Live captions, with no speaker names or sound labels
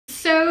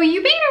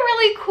you made a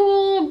really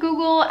cool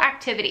Google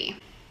activity.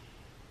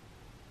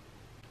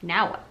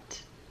 Now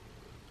what?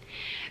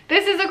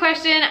 This is a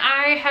question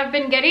I have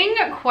been getting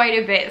quite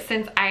a bit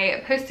since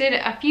I posted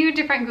a few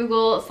different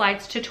Google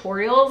Slides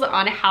tutorials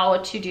on how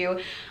to do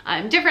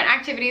different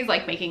activities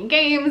like making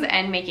games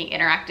and making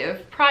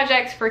interactive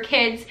projects for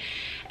kids.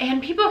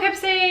 And people kept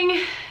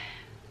saying,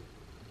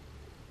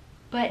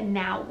 but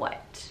now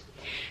what?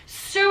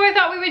 So I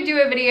thought we would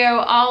do a video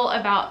all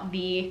about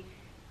the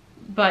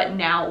but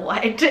now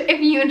what.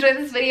 If you enjoyed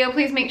this video,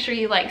 please make sure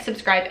you like,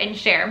 subscribe, and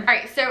share. All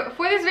right, so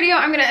for this video,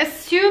 I'm gonna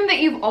assume that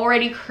you've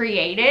already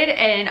created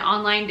an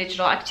online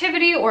digital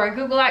activity, or a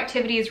Google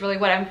activity is really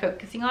what I'm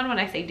focusing on when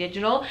I say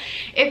digital.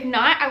 If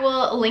not, I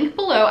will link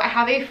below. I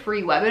have a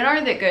free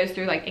webinar that goes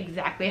through like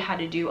exactly how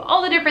to do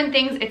all the different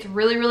things. It's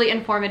really, really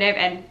informative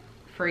and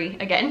free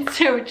again,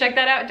 so check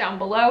that out down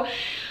below.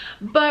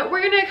 But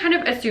we're gonna kind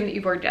of assume that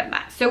you've already done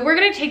that. So we're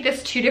gonna take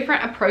this two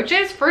different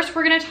approaches. First,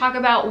 we're gonna talk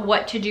about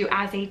what to do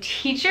as a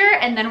teacher,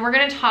 and then we're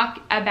gonna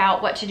talk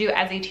about what to do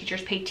as a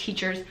Teachers Pay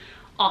Teachers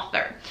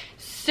author.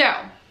 So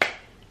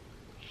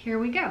here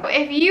we go.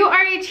 If you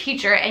are a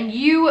teacher and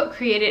you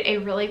created a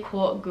really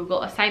cool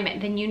Google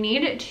assignment, then you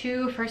need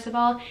to, first of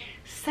all,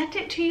 send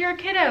it to your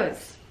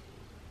kiddos.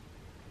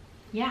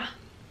 Yeah.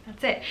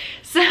 That's it.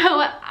 So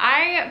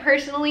I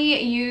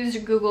personally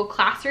used Google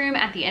Classroom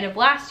at the end of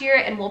last year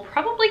and will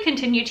probably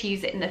continue to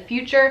use it in the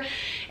future.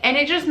 And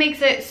it just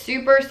makes it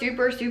super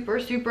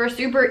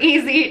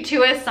easy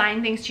to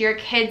assign things to your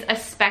kids,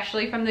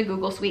 especially from the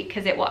Google Suite,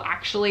 because it will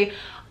actually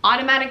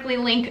automatically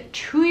link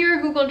to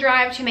your Google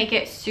Drive to make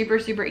it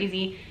super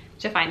easy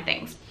to find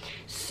things.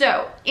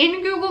 So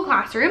in Google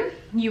Classroom,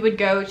 you would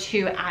go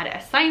to add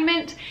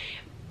assignment,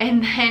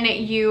 and then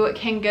you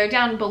can go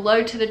down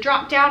below to the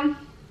drop down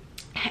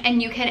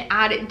and you can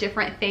add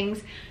different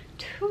things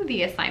to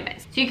the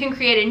assignments. So you can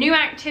create a new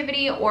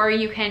activity, or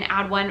you can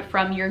add one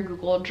from your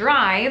Google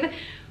Drive,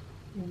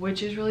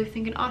 which is really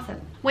stinking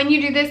awesome. When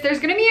you do this, there's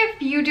gonna be a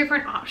few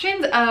different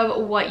options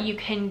of what you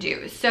can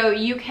do. So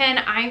you can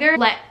either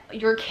let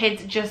your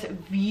kids just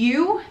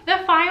view the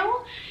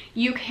file,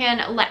 you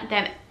can let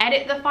them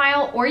edit the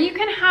file, or you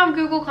can have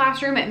Google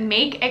Classroom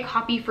make a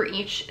copy for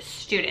each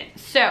student.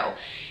 So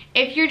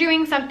if you're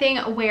doing something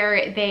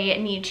where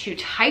they need to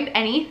type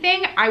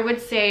anything, I would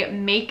say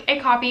make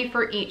a copy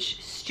for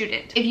each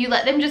student. If you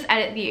let them just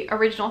edit the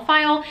original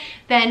file,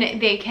 then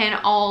they can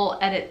all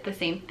edit the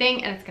same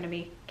thing and it's gonna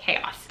be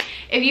chaos.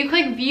 If you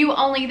click view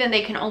only, then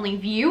they can only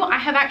view. I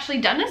have actually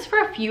done this for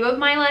a few of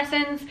my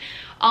lessons.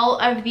 All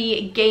of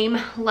the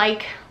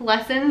game-like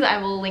lessons, I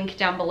will link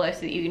down below so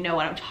that you know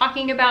what I'm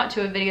talking about,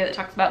 to a video that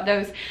talks about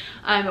those,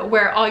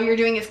 where all you're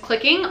doing is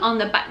clicking on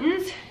the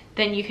buttons.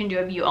 Then you can do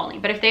a view only.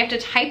 But if they have to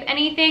type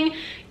anything,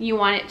 you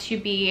want it to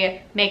be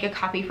make a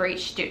copy for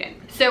each student.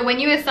 So when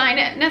you assign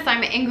an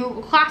assignment in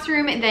Google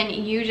Classroom, then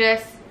you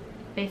just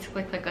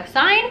basically click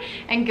assign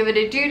and give it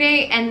a due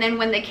date, and then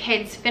when the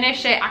kids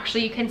finish it,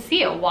 actually you can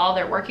see it while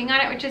they're working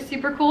on it, which is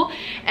super cool.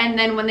 And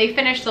then when they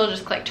finish, they'll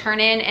just click turn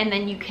in, and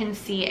then you can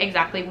see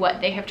exactly what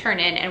they have turned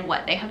in and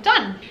what they have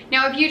done.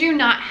 Now, if you do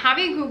not have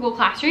a Google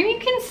Classroom, you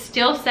can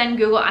still send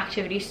Google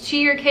activities to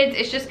your kids.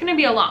 It's just gonna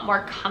be a lot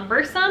more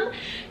cumbersome.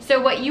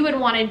 So what you would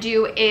wanna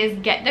do is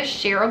get the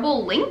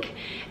shareable link,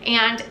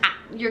 and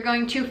you're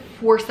going to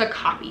force a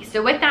copy.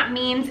 So what that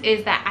means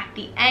is that at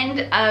the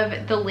end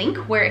of the link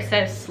where it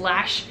says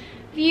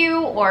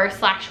 /view or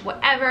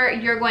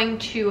 /whatever, you're going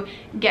to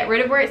get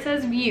rid of where it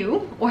says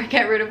view or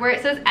get rid of where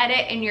it says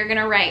edit, and you're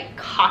gonna write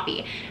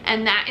copy.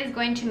 And that is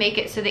going to make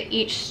it so that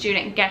each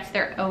student gets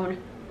their own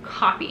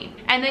copy.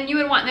 And then you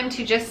would want them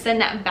to just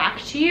send that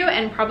back to you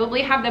and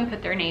probably have them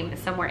put their name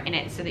somewhere in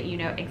it so that you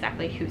know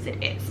exactly whose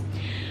it is.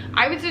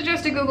 I would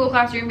suggest a Google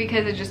Classroom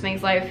because it just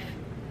makes life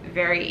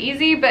very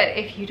easy, but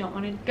if you don't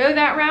want to go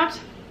that route,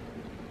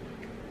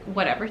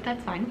 whatever,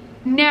 that's fine.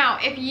 Now,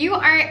 if you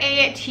are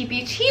a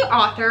TPT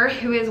author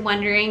who is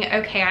wondering,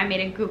 okay, I made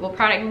a Google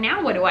product,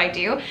 now what do I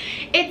do?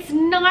 It's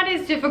not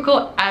as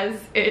difficult as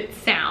it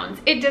sounds.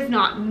 It does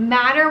not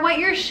matter what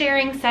your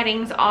sharing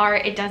settings are.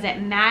 It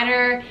doesn't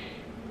matter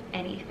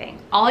anything.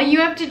 All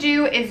you have to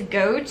do is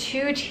go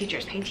to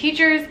Teachers Pay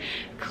Teachers,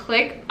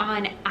 click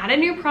on add a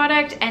new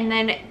product, and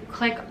then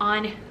click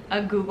on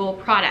a Google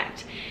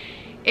product.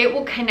 It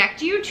will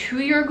connect you to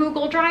your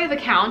Google Drive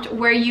account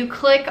where you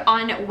click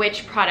on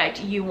which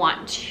product you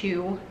want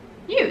to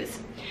use.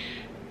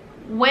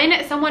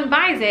 When someone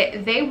buys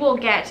it, they will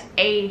get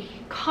a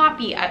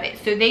copy of it.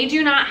 So they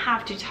do not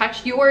have to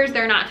touch yours.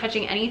 They're not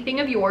touching anything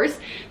of yours.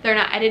 They're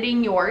not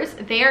editing yours.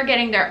 They are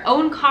getting their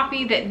own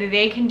copy that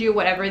they can do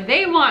whatever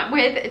they want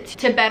with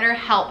to better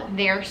help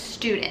their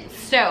students.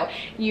 So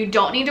you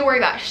don't need to worry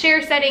about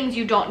share settings.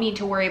 You don't need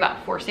to worry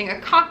about forcing a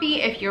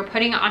copy if you're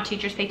putting it on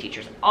Teachers Pay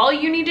Teachers. All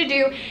you need to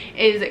do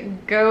is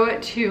go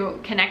to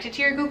connect it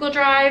to your Google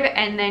Drive,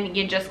 and then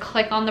you just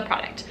click on the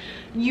product.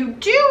 You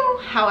do,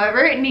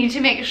 however, need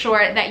to make sure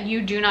that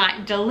you do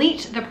not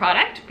delete the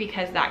product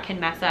because that can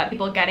mess up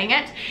people getting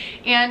it.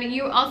 And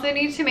you also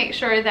need to make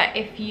sure that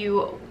if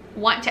you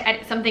want to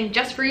edit something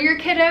just for your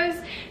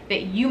kiddos,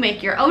 that you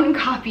make your own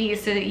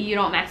copies so that you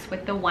don't mess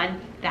with the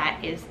one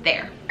that is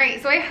there. All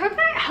right, so I hope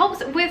that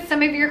helps with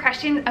some of your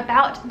questions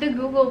about the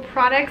Google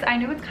products. I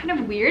know it's kind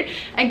of weird.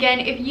 Again,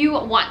 if you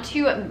want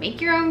to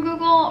make your own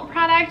Google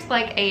product,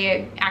 like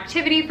a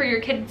activity for your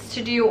kids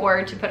to do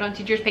or to put on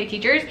Teachers Pay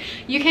Teachers,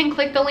 you can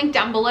click the link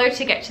down below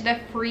to get to the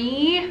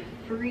free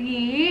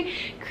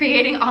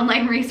Creating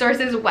Online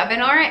Resources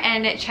webinar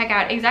and check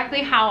out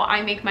exactly how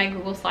I make my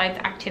Google Slides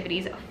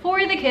activities for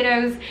the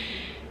kiddos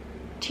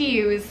to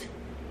use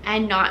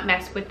and not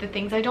mess with the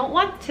things I don't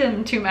want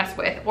them to mess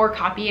with, or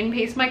copy and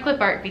paste my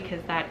clip art,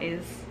 because that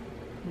is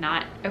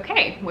not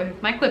okay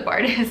with my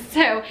clipboard.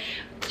 So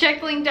check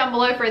the link down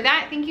below for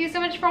that. Thank you so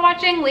much for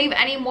watching. Leave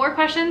any more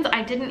questions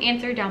I didn't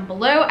answer down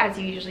below, as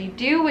you usually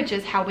do, which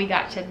is how we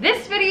got to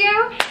this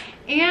video.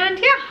 And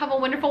yeah, have a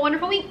wonderful,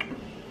 wonderful week.